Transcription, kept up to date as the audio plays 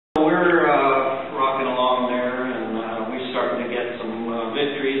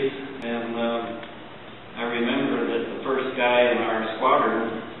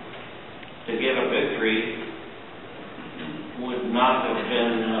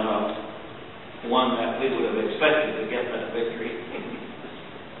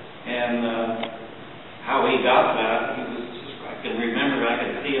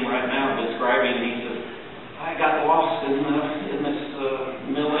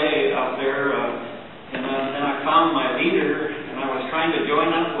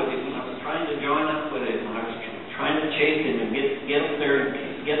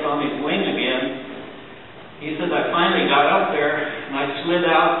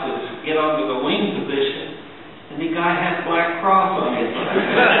get onto the wing position, and the guy had Black Cross on his side.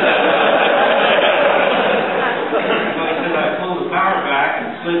 So he said, I pulled the power back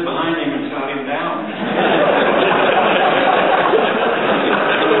and slid behind him and shot him down.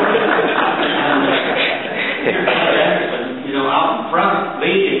 Out in front,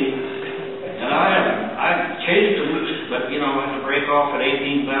 leading, and I chased him, but, I had to break off at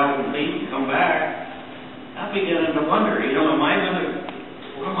 18,000 feet and come back. I'm beginning to wonder, what am I going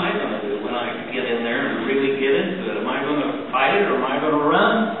to do when I get in there and really get into it? Am I going to fight it, or am I going to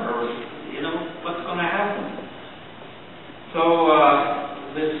run? Or, what's going to happen? So,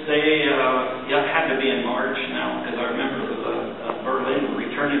 this day, it had to be in March now, because I remember it was Berlin,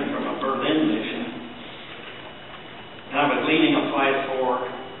 returning from a Berlin mission. And I was leading a flight of 4,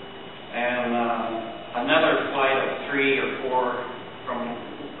 and another flight of 3 or 4 from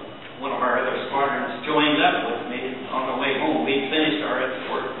one of our other squadrons joined up with me on the way home. We'd finished our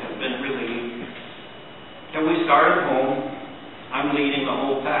escort, had been relieved, and we started home. I'm leading the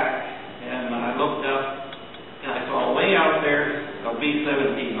whole pack, and I looked up, and I saw way out there a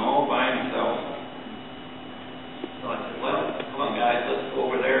B-17 all by himself. So I said, well, come on guys, let's go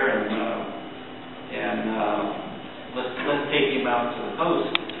over there and let's take him out to the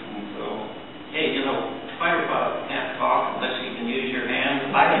coast. And so, hey, fighter pilots can't talk unless you can use your hands.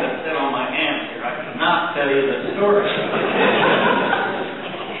 If I had to sit on my hands here, I could not tell you the story.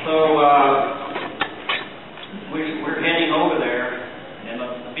 So we're heading over there, and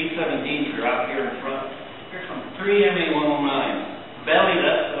the B-17s are out here in front. Here come 3 MA-109s, bellied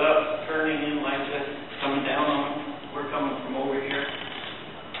up, turning in like this, coming down on them. We're coming from over here.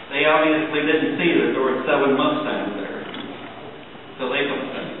 They obviously didn't see that there were 7 Mustangs there. So they go,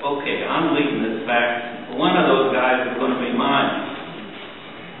 okay, I'm leading this back. One of those guys is going to be mine.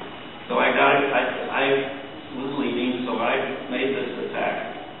 So I was leading, so I made this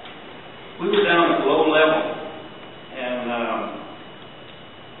attack. We were down at low level, and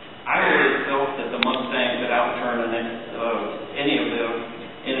I always felt that the Mustang could outturn any of the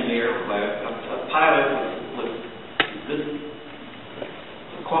enemy aircraft. A pilot with this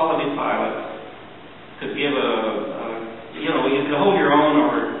quality pilot could give you could hold your own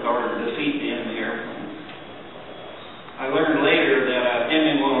or defeat the enemy airplanes. I learned later that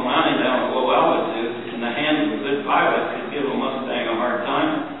MA-109 down at low altitude, in the hands of a good pilot, could give a Mustang a hard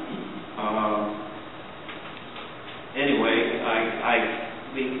time. Anyway,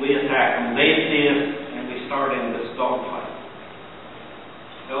 we attack them. They see us, and we start in this dogfight.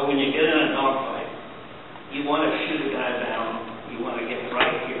 So when you get in a dogfight, you want to shoot a guy down. You want to get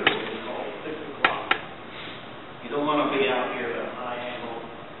right here, what we call 6 o'clock. You don't want to be out here at a high angle.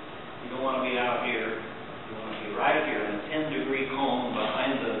 You don't want to be out here. You want to be right here in a 10-degree cone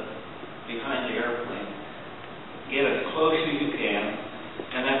behind the airplane. Get as close as you can,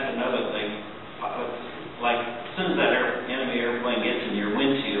 and that's another thing. Like, as soon as that enemy airplane gets in your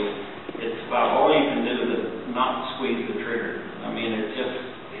windshield, it's about all you can do to not squeeze the trigger. I mean, it's just,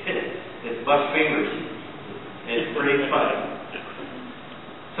 it's bust fingers. It's pretty exciting.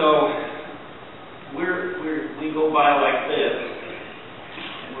 So we go by like this,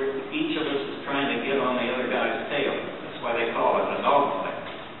 and each of